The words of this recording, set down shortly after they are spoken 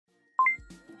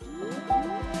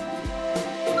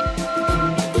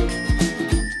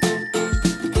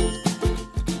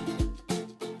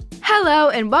Hello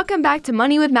and welcome back to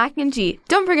Money with Mac and G.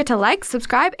 Don't forget to like,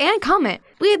 subscribe, and comment.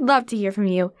 We'd love to hear from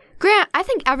you. Grant, I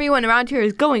think everyone around here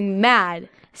is going mad.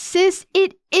 Sis,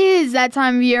 it is that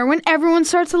time of year when everyone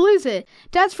starts to lose it.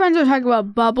 Dad's friends are talking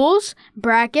about bubbles,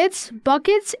 brackets,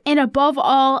 buckets, and above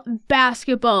all,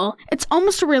 basketball. It's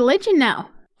almost a religion now.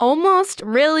 Almost?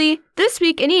 Really? This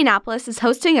week, Indianapolis is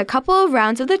hosting a couple of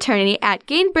rounds of the tourney at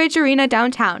Gainbridge Arena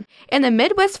downtown, and the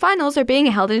Midwest Finals are being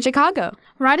held in Chicago.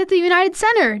 Right at the United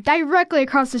Center, directly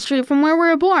across the street from where we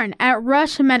were born, at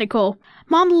Rush Medical.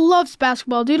 Mom loves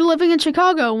basketball due to living in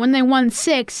Chicago when they won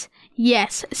six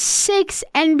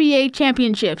NBA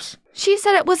championships. She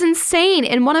said it was insane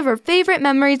and one of her favorite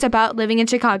memories about living in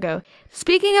Chicago.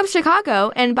 Speaking of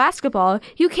Chicago and basketball,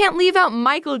 you can't leave out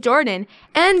Michael Jordan,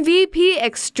 MVP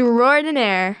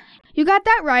extraordinaire. You got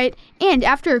that right, and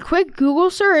after a quick Google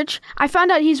search, I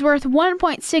found out he's worth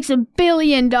 $1.6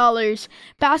 billion.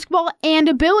 Basketball and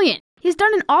a billion. He's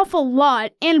done an awful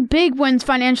lot and big wins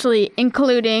financially,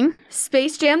 including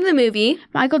Space Jam the movie,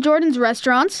 Michael Jordan's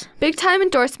restaurants, big-time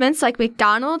endorsements like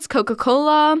McDonald's,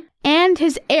 Coca-Cola, and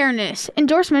his Airness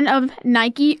endorsement of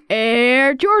Nike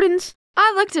Air Jordans.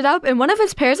 I looked it up, and one of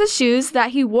his pairs of shoes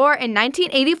that he wore in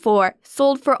 1984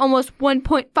 sold for almost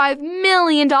 $1.5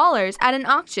 million at an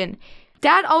auction.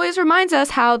 Dad always reminds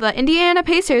us how the Indiana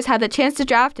Pacers had the chance to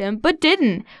draft him, but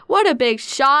didn't. What a big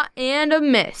shot and a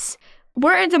miss.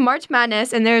 We're into March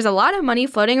Madness, and there's a lot of money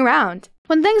floating around.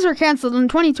 When things were canceled in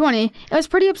 2020, it was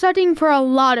pretty upsetting for a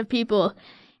lot of people.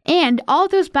 And all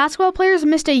of those basketball players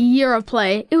missed a year of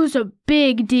play. It was a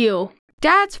big deal.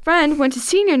 Dad's friend went to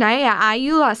senior night at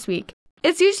IU last week.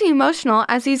 It's usually emotional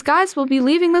as these guys will be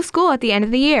leaving the school at the end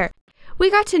of the year. We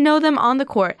got to know them on the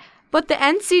court, but the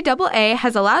NCAA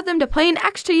has allowed them to play an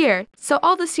extra year, so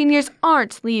all the seniors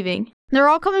aren't leaving. They're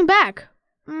all coming back.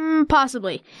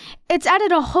 Possibly. It's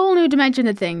added a whole new dimension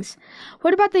to things.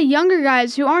 What about the younger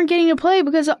guys who aren't getting to play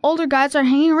because the older guys are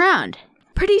hanging around?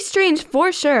 Pretty strange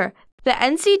for sure. The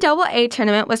NCAA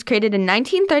tournament was created in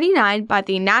 1939 by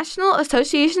the National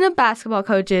Association of Basketball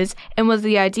Coaches and was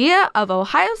the idea of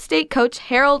Ohio State coach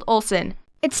Harold Olson.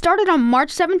 It started on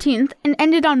March 17th and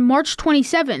ended on March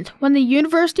 27th when the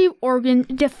University of Oregon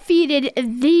defeated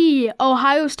the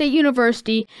Ohio State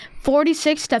University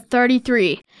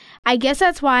 46-33. I guess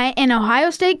that's why an Ohio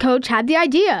State coach had the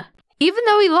idea. Even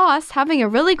though he lost, having a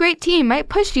really great team might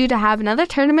push you to have another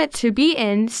tournament to be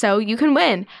in so you can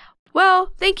win.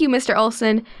 Well, thank you, Mr.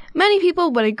 Olson. Many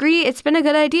people would agree it's been a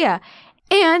good idea.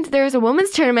 And there's a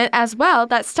women's tournament as well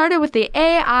that started with the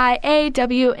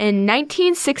AIAW in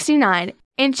 1969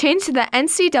 and changed to the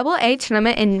NCAA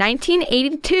tournament in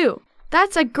 1982.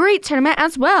 That's a great tournament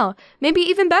as well, maybe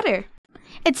even better.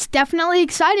 It's definitely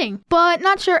exciting, but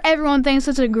not sure everyone thinks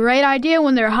it's a great idea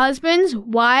when their husbands,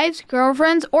 wives,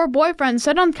 girlfriends, or boyfriends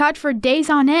sit on the couch for days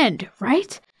on end,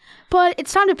 right? But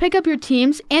it's time to pick up your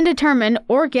teams and determine,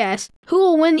 or guess, who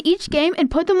will win each game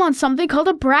and put them on something called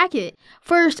a bracket.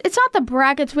 First, it's not the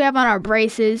brackets we have on our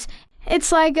braces.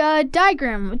 It's like a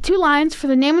diagram with two lines for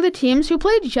the name of the teams who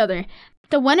played each other.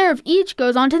 The winner of each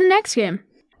goes on to the next game.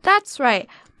 That's right.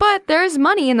 But there's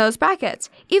money in those brackets.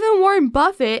 Even Warren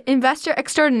Buffett, investor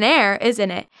extraordinaire, is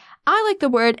in it. I like the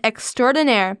word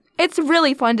extraordinaire. It's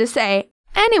really fun to say.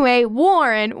 Anyway,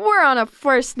 Warren, we're on a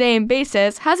first-name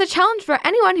basis, has a challenge for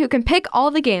anyone who can pick all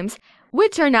the games,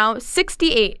 which are now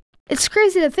 68. It's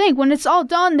crazy to think when it's all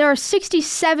done, there are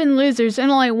 67 losers and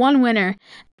only one winner.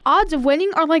 Odds of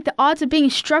winning are like the odds of being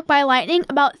struck by lightning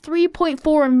about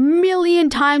 3.4 million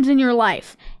times in your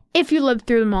life, if you live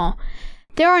through them all.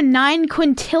 There are 9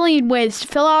 quintillion ways to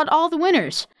fill out all the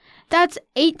winners. That's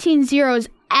 18 zeros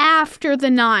after the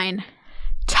 9.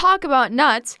 Talk about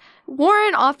nuts.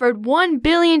 Warren offered $1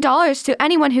 billion to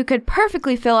anyone who could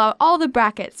perfectly fill out all the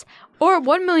brackets, or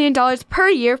 $1 million per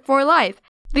year for life.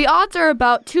 The odds are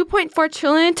about 2.4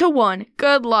 trillion to 1.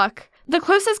 Good luck. The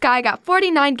closest guy got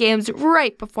 49 games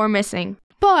right before missing.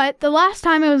 But the last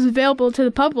time it was available to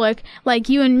the public, like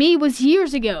you and me, was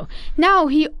years ago. Now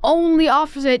he only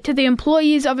offers it to the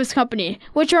employees of his company,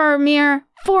 which are a mere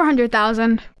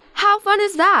 400,000. How fun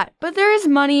is that? But there is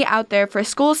money out there for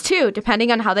schools too,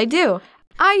 depending on how they do.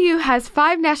 IU has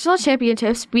 5 national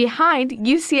championships behind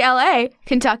UCLA,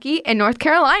 Kentucky, and North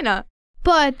Carolina.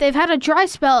 But they've had a dry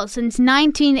spell since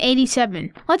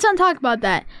 1987. Let's not talk about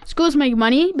that. Schools make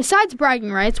money, besides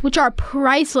bragging rights, which are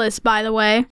priceless, by the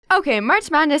way. Okay, March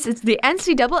Madness is the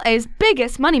NCAA's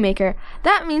biggest moneymaker.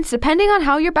 That means depending on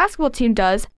how your basketball team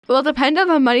does, will depend on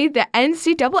the money the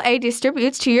NCAA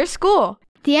distributes to your school.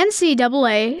 The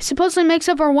NCAA supposedly makes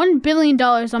over $1 billion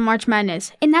on March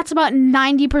Madness, and that's about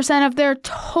 90% of their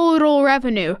total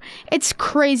revenue. It's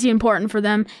crazy important for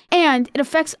them, and it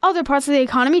affects other parts of the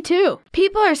economy too.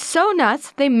 People are so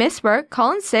nuts, they miss work,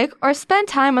 call in sick, or spend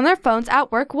time on their phones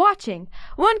at work watching.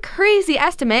 One crazy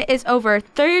estimate is over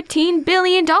 $13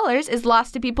 billion is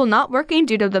lost to people not working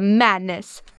due to the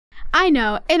madness. I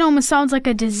know, it almost sounds like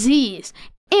a disease.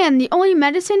 And the only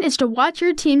medicine is to watch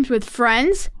your teams with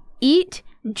friends, eat,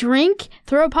 drink,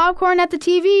 throw popcorn at the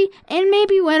TV, and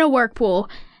maybe win a work pool.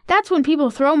 That's when people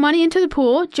throw money into the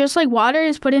pool, just like water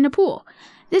is put in a pool.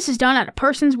 This is done at a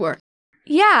person's work.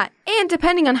 Yeah, and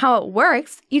depending on how it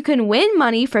works, you can win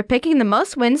money for picking the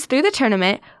most wins through the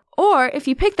tournament, or if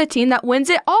you pick the team that wins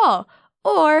it all,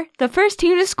 or the first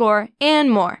team to score,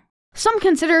 and more. Some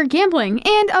consider it gambling,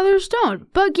 and others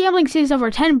don't, but gambling sees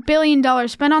over $10 billion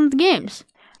spent on the games.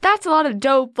 That's a lot of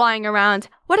dough flying around.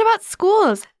 What about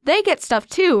schools? They get stuff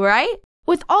too, right?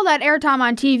 With all that airtime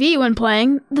on TV when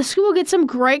playing, the school gets some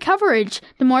great coverage.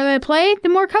 The more they play, the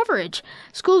more coverage.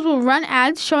 Schools will run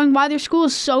ads showing why their school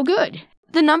is so good.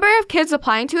 The number of kids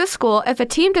applying to a school if a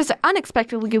team does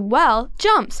unexpectedly well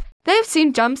jumps. They've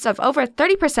seen jumps of over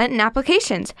 30% in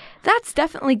applications. That's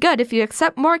definitely good if you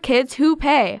accept more kids who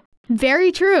pay.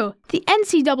 Very true. The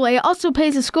NCAA also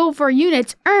pays a school for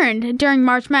units earned during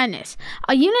March Madness.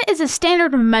 A unit is a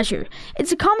standard measure.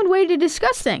 It's a common way to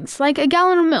discuss things, like a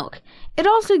gallon of milk. It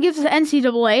also gives the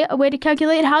NCAA a way to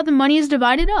calculate how the money is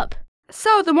divided up.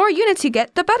 So the more units you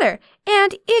get, the better.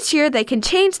 And each year they can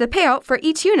change the payout for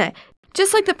each unit,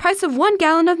 just like the price of 1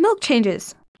 gallon of milk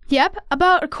changes. Yep,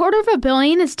 about $250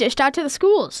 million is dished out to the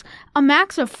schools. A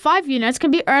max of 5 units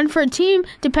can be earned for a team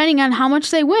depending on how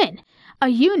much they win. A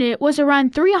unit was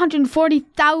around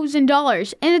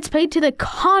 $340,000, and it's paid to the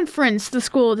conference the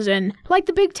school is in, like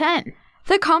the Big Ten.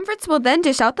 The conference will then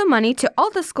dish out the money to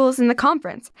all the schools in the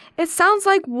conference. It sounds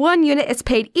like 1 unit is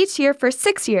paid each year for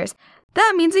 6 years.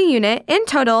 That means a unit, in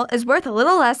total, is worth a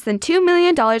little less than $2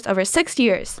 million over 6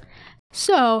 years.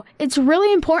 So, it's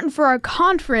really important for our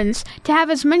conference to have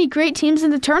as many great teams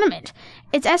in the tournament.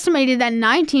 It's estimated that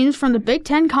 9 teams from the Big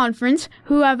Ten Conference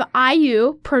who have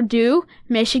IU, Purdue,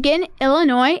 Michigan,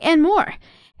 Illinois, and more.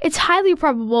 It's highly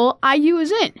probable IU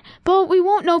is in, but we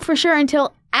won't know for sure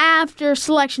until after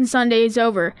Selection Sunday is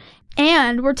over.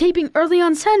 And we're taping early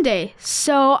on Sunday,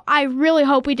 so I really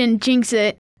hope we didn't jinx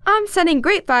it. I'm sending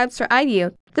great vibes for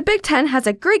IU. The Big Ten has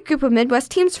a great group of Midwest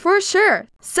teams for sure,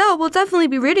 so we'll definitely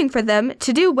be rooting for them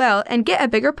to do well and get a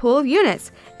bigger pool of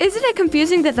units. Isn't it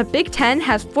confusing that the Big Ten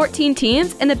has 14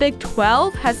 teams and the Big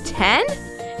 12 has 10?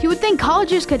 You would think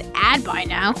colleges could add by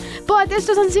now, but this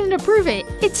doesn't seem to prove it.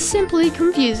 It's simply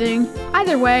confusing.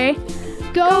 Either way,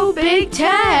 go Big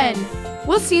Ten!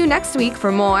 We'll see you next week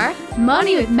for more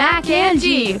Money with Mac and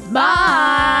G.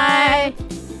 Bye!